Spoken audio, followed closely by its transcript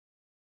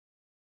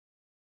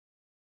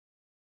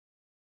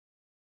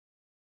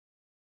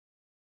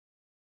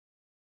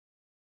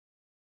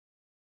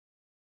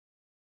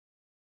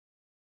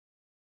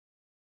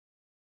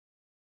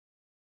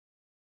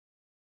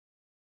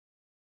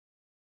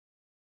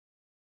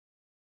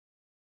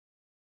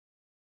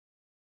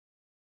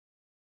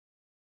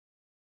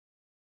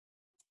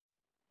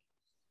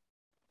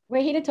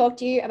We're here to talk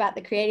to you about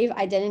the creative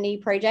identity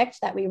project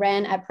that we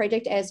ran at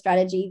Project Air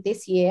Strategy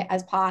this year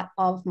as part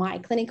of my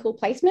clinical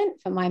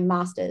placement for my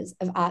Masters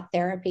of Art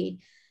Therapy.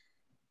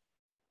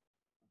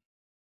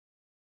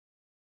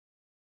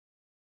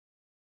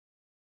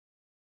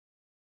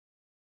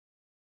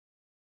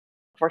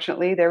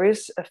 Fortunately, there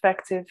is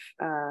effective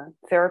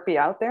therapy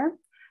out there,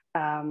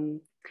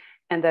 and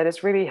that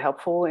is really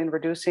helpful in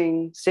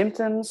reducing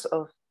symptoms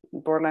of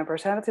borderline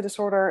personality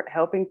disorder,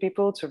 helping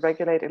people to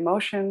regulate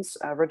emotions,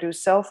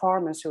 reduce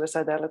self-harm and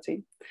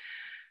suicidality.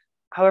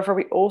 However,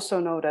 we also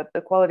know that the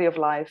quality of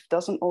life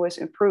doesn't always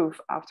improve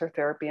after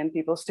therapy, and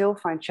people still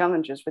find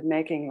challenges with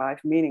making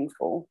life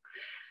meaningful.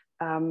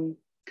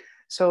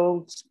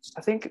 So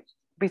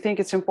we think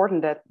it's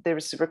important that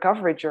this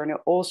recovery journey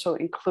also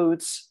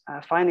includes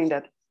finding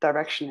that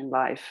direction in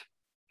life.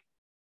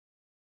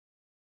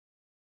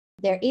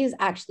 There is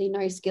actually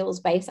no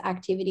skills-based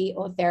activity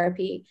or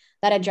therapy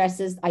that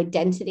addresses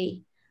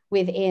identity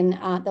within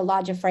the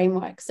larger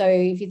framework. So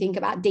if you think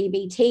about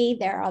DBT,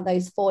 there are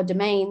those 4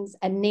 domains,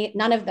 and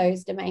none of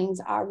those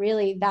domains are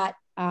really that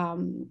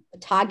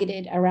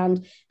targeted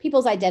around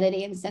people's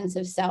identity and sense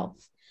of self,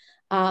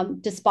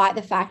 despite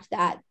the fact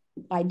that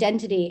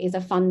identity is a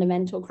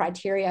fundamental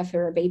criteria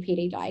for a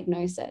BPD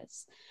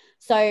diagnosis.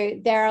 So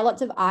there are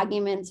lots of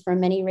arguments from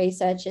many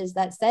researchers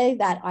that say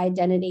that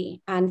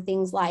identity and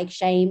things like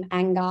shame,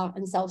 anger,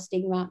 and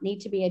self-stigma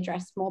need to be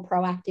addressed more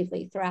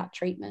proactively throughout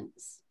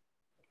treatments.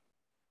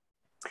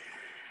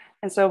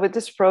 And so with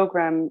this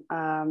program,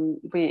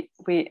 we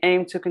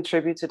aim to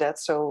contribute to that.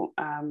 So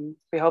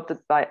we hope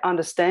that by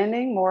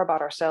understanding more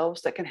about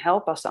ourselves, that can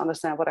help us to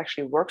understand what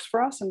actually works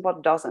for us and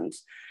what doesn't.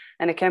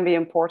 And it can be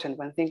important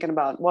when thinking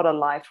about what a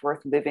life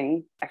worth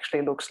living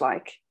actually looks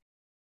like.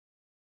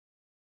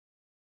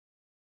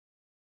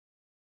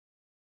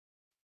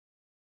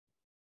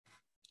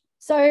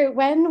 So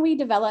when we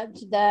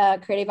developed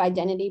the creative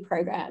identity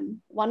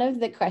program, one of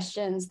the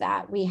questions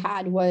that we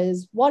had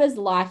was, what is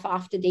life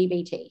after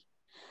DBT?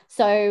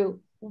 So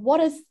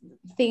what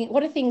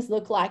do things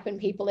look like when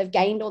people have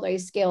gained all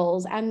those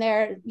skills and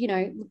they're,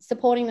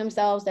 supporting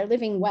themselves, they're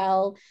living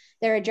well,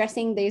 they're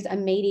addressing these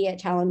immediate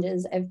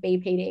challenges of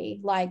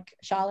BPD, like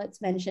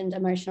Charlotte's mentioned,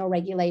 emotional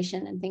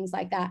regulation and things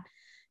like that.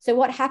 So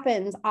what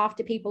happens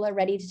after people are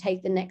ready to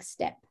take the next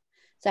step?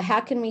 So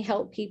how can we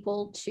help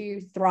people to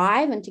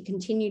thrive and to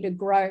continue to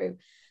grow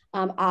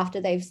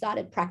after they've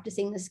started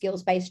practicing the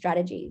skills-based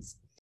strategies?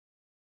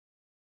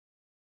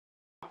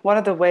 One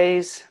of the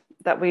ways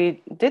that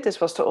we did this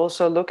was to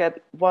also look at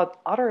what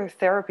other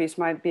therapies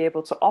might be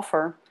able to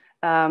offer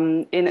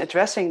in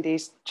addressing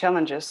these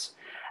challenges.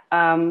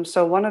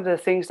 So one of the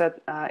things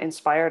that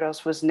inspired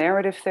us was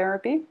narrative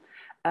therapy,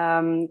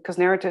 because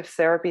narrative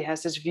therapy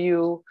has this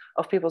view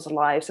of people's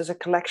lives as a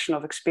collection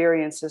of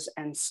experiences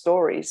and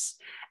stories,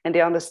 and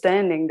the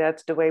understanding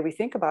that the way we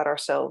think about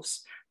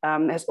ourselves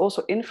has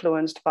also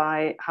influenced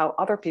by how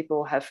other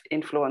people have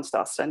influenced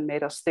us and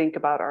made us think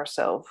about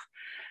ourselves.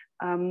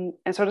 And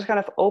so this kind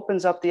of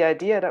opens up the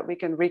idea that we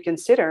can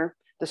reconsider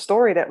the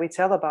story that we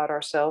tell about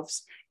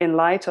ourselves in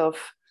light of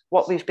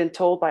what we've been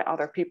told by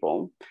other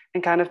people,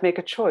 and kind of make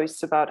a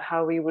choice about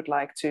how we would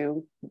like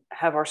to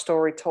have our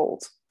story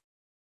told.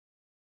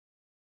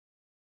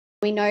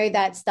 We know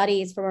that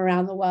studies from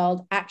around the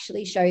world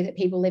actually show that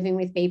people living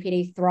with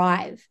BPD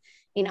thrive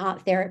in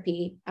art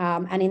therapy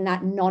and in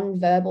that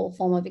non-verbal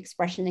form of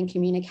expression and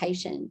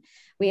communication.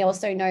 We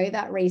also know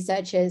that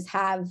researchers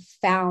have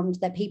found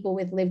that people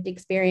with lived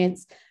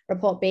experience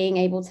report being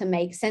able to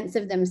make sense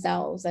of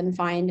themselves and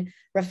find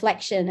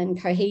reflection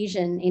and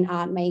cohesion in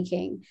art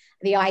making.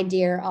 The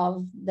idea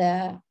of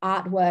the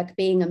artwork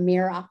being a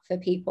mirror for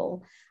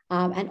people,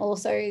 and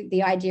also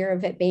the idea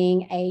of it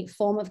being a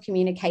form of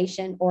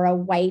communication or a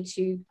way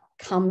to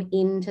come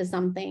into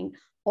something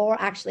or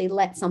actually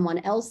let someone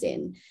else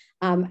in,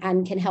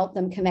 and can help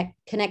them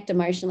connect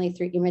emotionally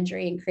through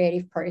imagery and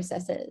creative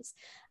processes.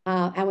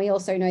 And we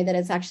also know that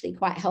it's actually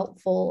quite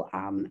helpful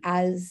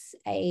as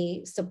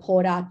a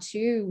supporter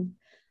to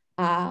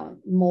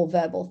more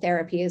verbal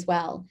therapy as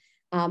well.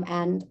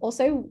 And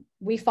also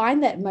we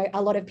find that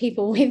a lot of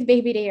people with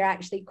BPD are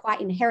actually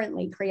quite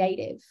inherently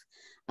creative.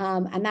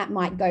 And that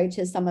might go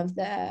to some of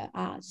the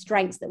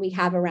strengths that we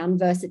have around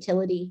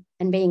versatility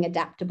and being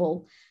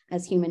adaptable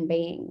as human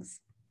beings.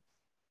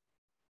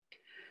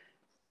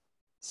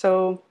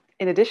 So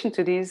in addition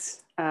to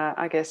these,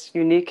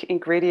 unique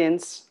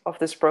ingredients of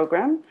this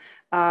program,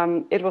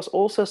 it was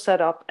also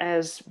set up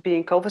as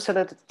being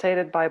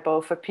co-facilitated by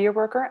both a peer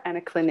worker and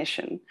a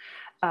clinician,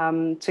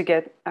 to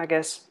get,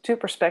 2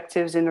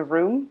 perspectives in the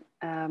room,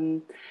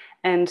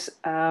 and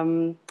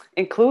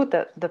include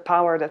the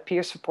power that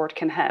peer support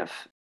can have.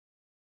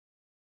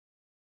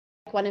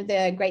 One of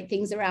the great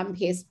things around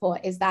peer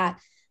support is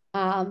that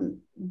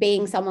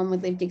being someone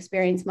with lived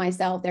experience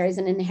myself, there is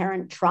an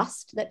inherent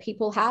trust that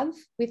people have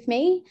with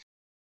me.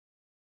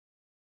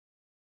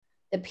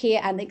 The peer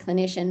and the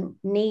clinician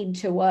need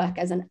to work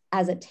as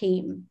a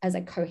team, as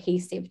a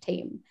cohesive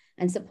team,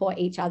 and support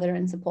each other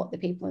and support the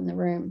people in the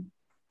room.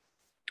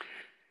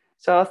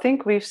 So I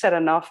think we've said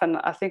enough, and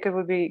I think it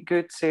would be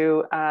good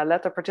to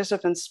let the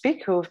participants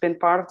speak who have been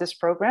part of this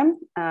program.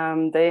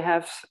 They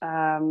have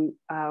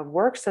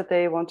works that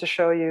they want to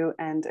show you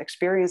and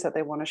experience that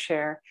they want to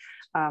share.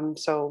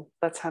 So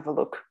let's have a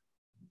look.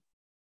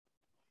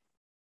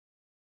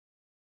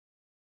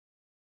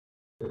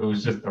 It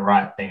was just the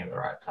right thing at the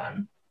right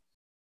time.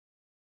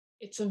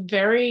 It's a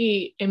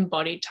very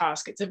embodied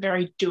task. It's a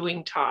very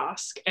doing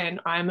task,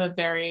 and I'm a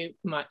very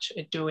much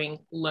a doing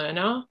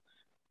learner.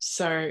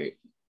 So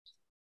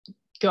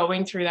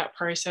going through that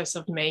process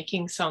of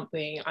making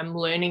something, I'm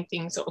learning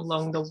things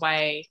along the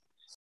way.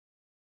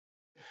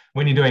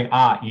 When you're doing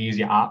art, you use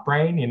your art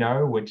brain, you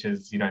know, which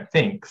is you don't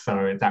think.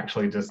 So it's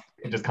actually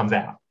it just comes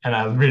out. And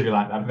I really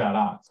like that about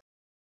art.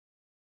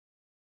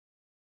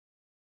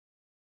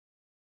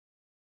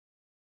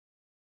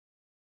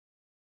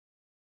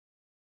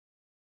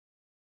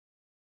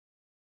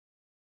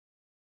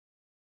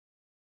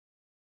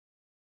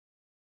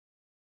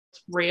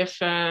 It's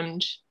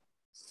reaffirmed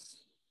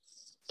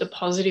the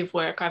positive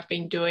work I've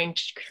been doing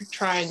to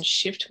try and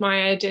shift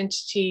my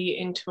identity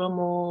into a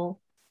more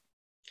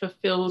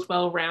fulfilled,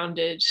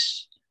 well-rounded,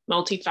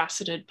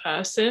 multifaceted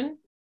person.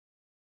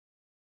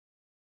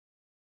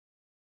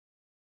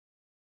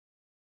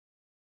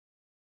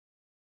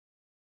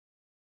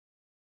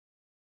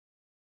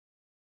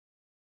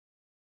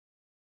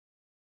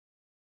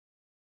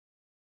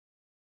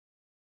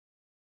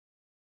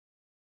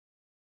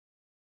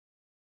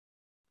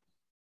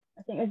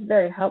 I think it's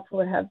very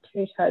helpful to have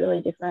two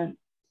totally different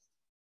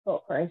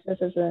thought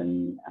processes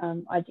and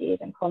ideas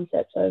and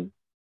concepts of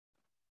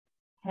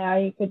how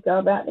you could go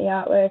about the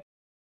artwork.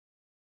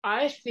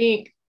 I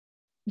think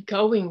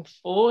going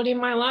forward in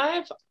my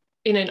life,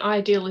 in an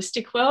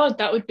idealistic world,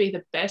 that would be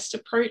the best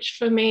approach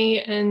for me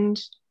and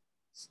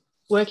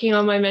working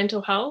on my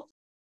mental health.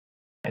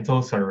 It's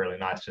also really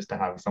nice just to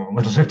have someone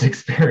with lived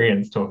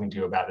experience talking to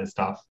you about this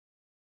stuff.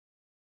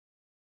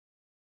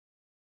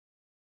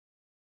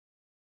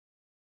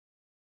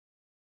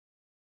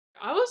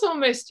 I was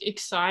almost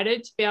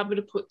excited to be able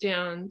to put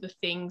down the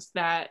things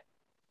that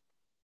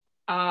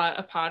are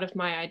a part of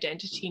my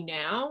identity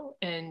now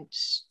and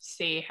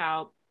see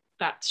how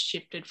that's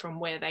shifted from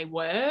where they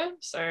were.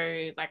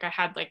 So like I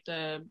had like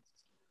the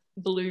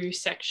blue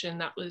section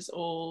that was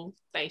all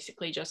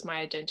basically just my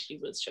identity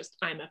was just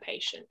I'm a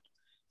patient.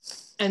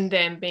 And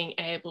then being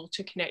able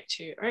to connect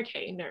to,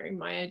 okay, no,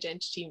 my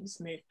identity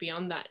has moved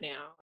beyond that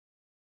now.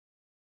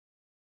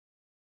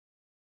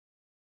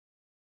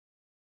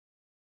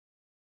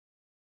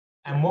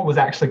 And what was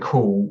actually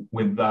cool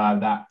with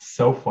that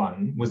self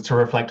one was to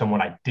reflect on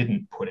what I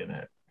didn't put in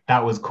it.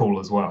 That was cool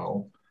as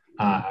well.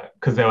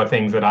 Because there were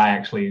things that I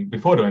actually,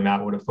 before doing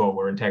that, would have thought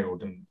were integral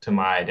to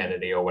my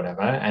identity or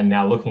whatever. And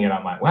now looking at it,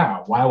 I'm like,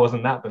 wow, why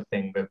wasn't that the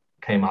thing that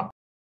came up?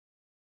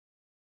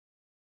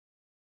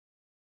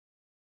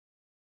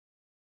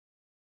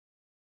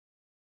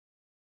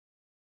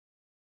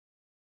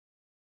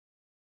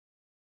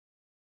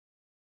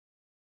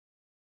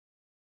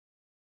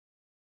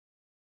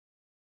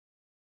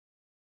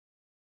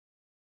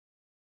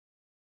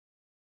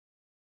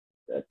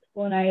 The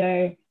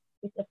tornado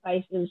with the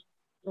faces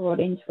brought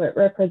into it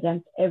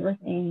represents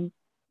everything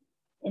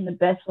in the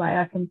best way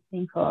I can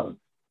think of,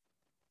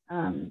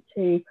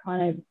 to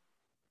kind of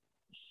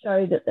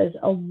show that there's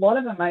a lot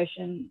of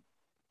emotion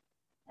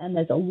and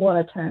there's a lot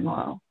of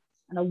turmoil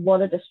and a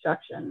lot of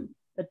destruction,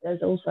 but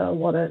there's also a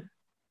lot of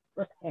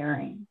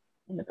repairing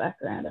in the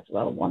background as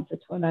well once the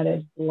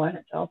tornado's blown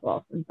itself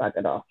off and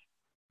buggered off.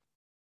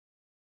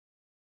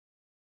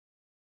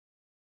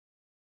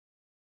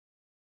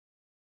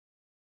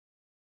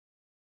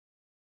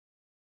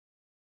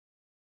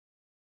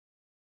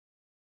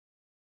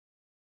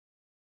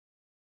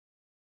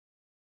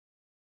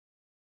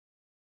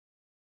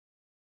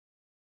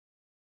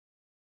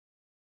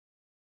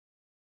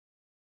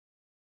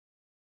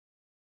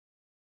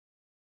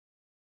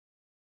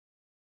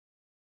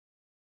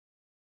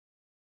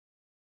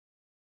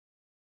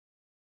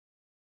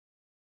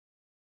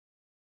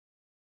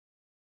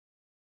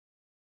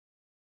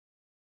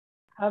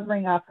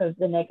 Covering up of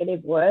the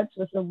negative words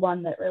was the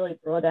one that really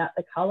brought out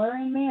the color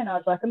in me. And I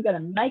was like, I'm going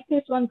to make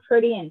this one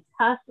pretty and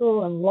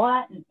pastel and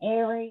light and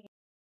airy.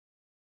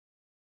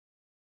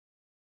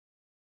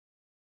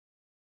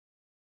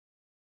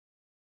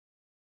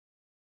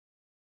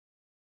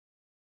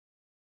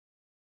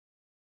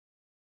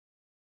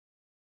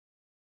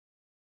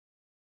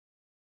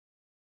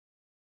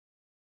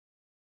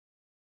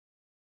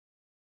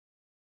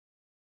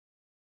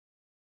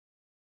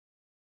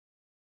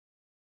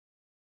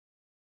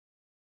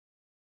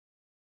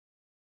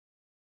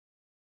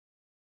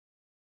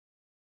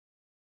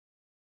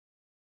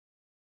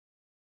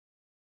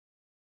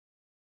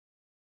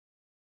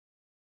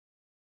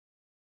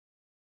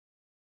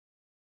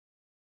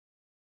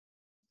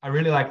 I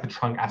really like the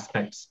trunk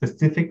aspect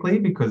specifically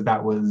because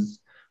that was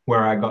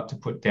where I got to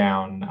put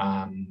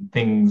down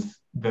things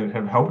that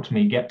have helped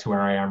me get to where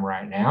I am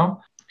right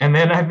now. And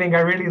then I think I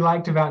really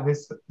liked about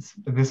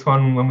this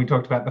one when we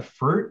talked about the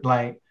fruit,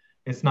 like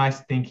it's nice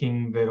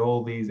thinking that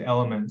all these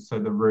elements, so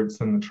the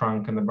roots and the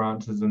trunk and the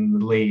branches and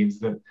the leaves,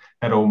 that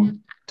all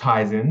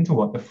ties into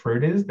what the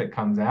fruit is that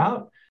comes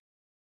out.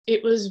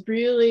 It was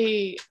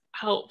really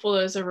helpful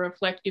as a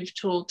reflective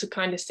tool to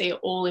kind of see it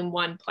all in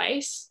one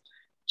place,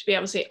 to be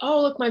able to say,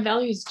 oh, look, my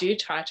values do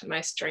tie to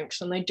my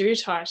strengths and they do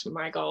tie to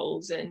my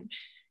goals and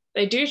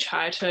they do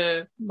tie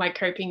to my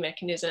coping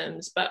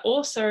mechanisms, but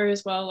also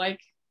as well, like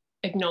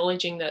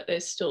acknowledging that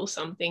there's still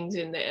some things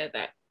in there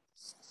that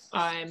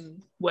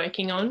I'm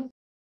working on.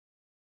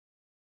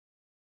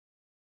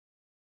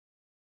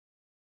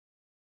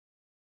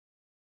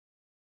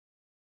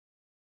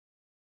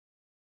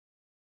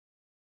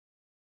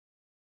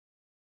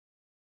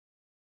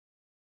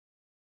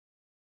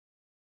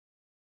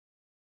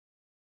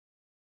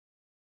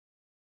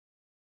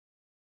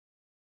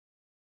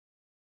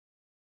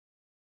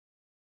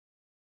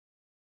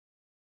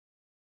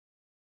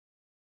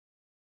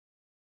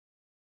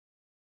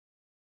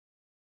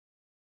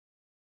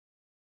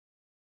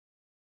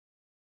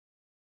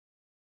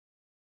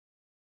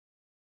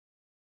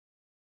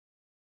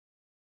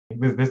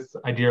 There's this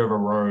idea of a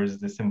rose,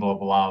 the symbol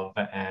of love,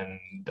 and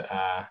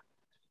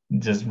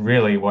just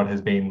really what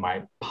has been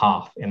my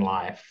path in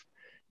life,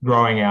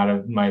 growing out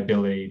of my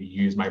ability to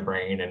use my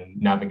brain and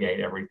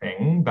navigate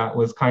everything. That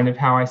was kind of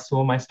how I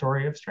saw my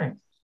story of strength.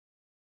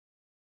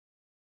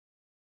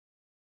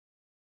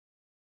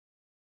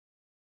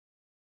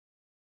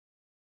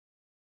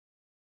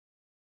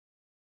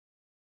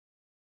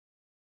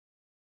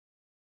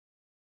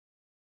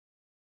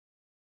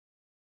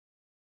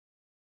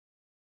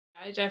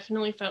 I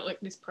definitely felt like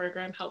this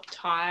program helped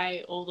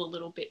tie all the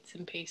little bits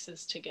and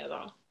pieces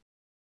together.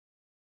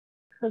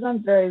 Because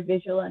I'm very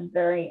visual and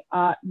very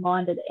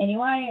art-minded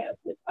anyway,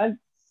 I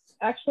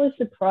actually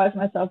surprised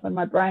myself when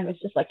my brain was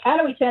just like, how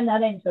do we turn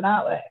that into an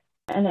artwork?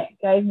 And it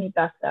gave me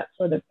back that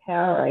sort of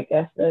power, I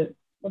guess, of,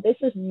 well, this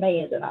is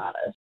me as an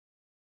artist.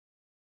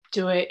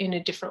 Do it in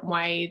a different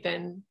way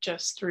than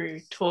just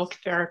through talk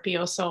therapy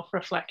or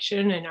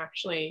self-reflection, and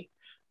actually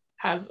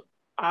have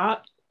art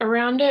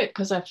around it,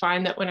 because I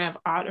find that when I have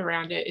art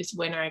around it is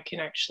when I can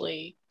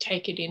actually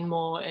take it in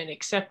more and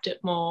accept it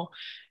more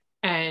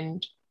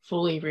and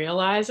fully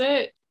realize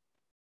it.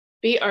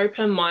 Be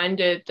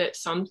open-minded that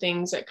some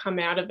things that come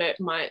out of it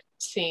might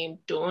seem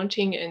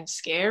daunting and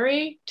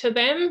scary to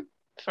them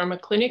from a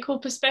clinical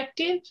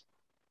perspective,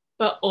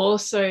 but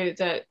also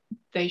that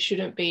they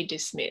shouldn't be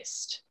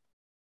dismissed.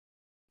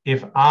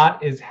 If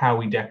art is how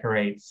we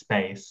decorate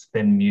space,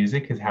 then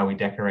music is how we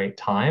decorate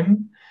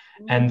time.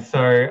 And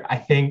so I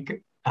think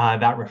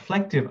that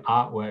reflective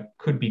artwork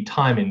could be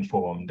time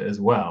informed as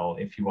well,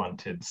 if you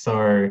wanted.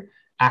 So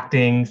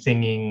acting,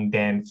 singing,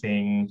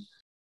 dancing.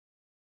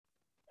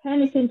 Turn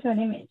this into an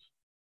image.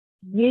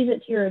 Use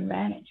it to your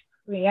advantage.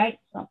 Create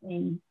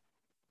something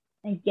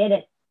and get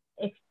it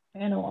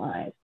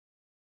externalized.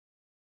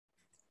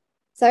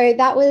 So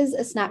that was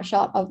a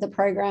snapshot of the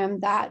program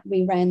that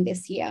we ran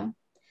this year.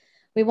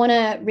 We want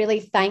to really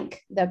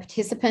thank the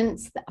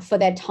participants for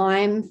their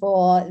time,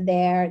 for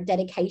their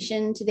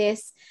dedication to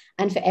this,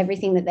 and for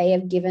everything that they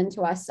have given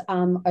to us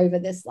over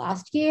this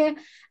last year,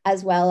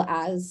 as well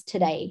as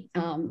today.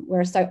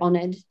 We're so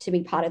honoured to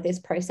be part of this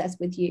process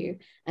with you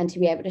and to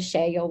be able to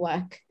share your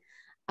work.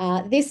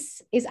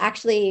 This is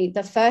actually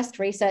the first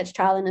research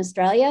trial in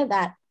Australia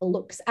that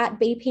looks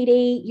at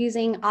BPD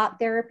using art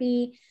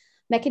therapy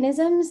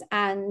mechanisms,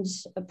 and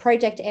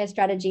Project Air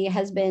Strategy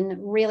has been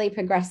really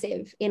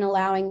progressive in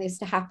allowing this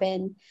to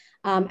happen,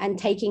 and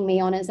taking me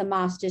on as a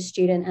master's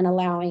student and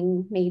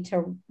allowing me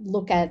to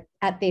look at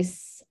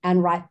this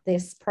and write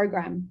this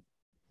program.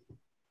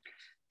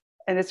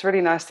 And it's really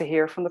nice to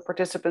hear from the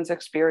participants'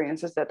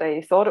 experiences that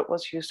they thought it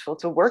was useful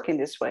to work in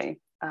this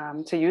way,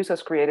 to use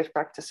those creative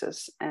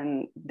practices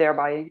and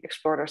thereby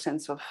explore their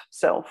sense of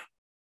self.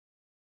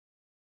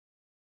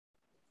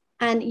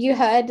 And you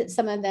heard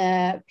some of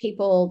the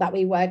people that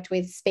we worked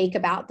with speak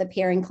about the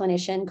peer and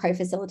clinician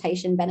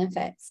co-facilitation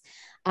benefits.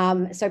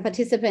 So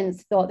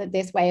participants thought that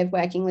this way of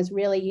working was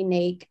really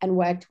unique and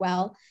worked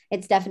well.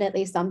 It's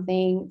definitely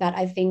something that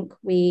I think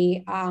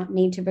we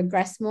need to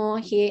progress more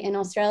here in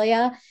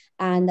Australia,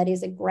 and that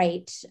is a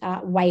great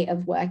way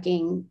of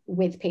working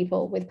with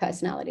people with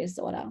personality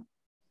disorder.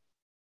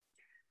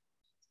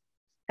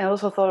 I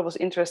also thought it was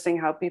interesting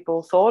how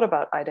people thought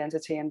about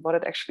identity and what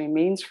it actually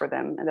means for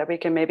them, and that we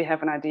can maybe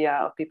have an idea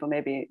of people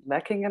maybe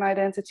lacking an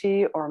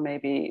identity, or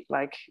maybe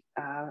like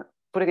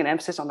putting an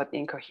emphasis on that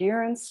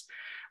incoherence.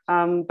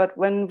 But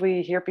when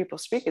we hear people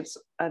speak,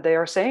 they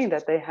are saying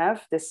that they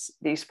have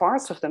these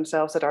parts of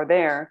themselves that are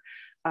there,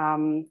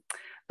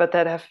 but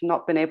that have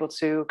not been able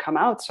to come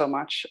out so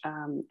much,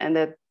 and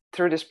that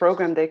through this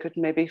program they could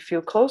maybe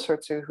feel closer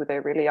to who they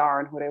really are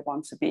and who they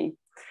want to be.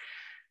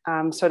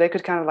 So they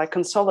could kind of like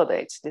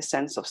consolidate this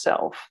sense of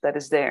self that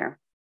is there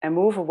and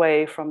move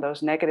away from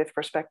those negative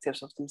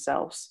perspectives of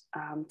themselves,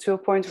 to a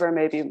point where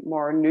maybe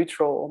more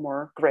neutral or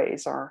more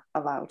grays are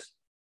allowed.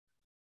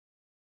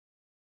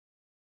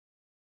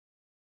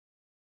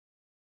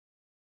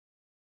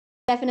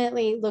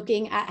 Definitely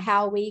looking at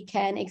how we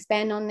can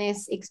expand on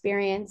this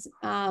experience,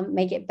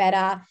 make it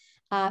better,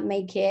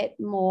 make it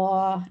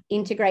more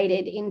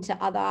integrated into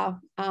other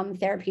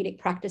therapeutic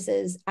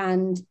practices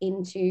and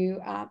into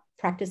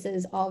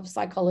practices of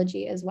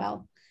psychology as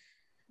well.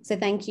 So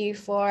thank you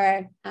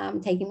for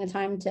taking the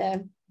time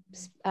to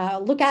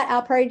look at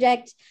our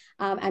project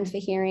and for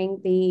hearing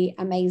the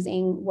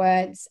amazing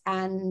words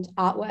and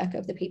artwork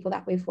of the people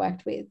that we've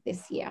worked with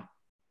this year.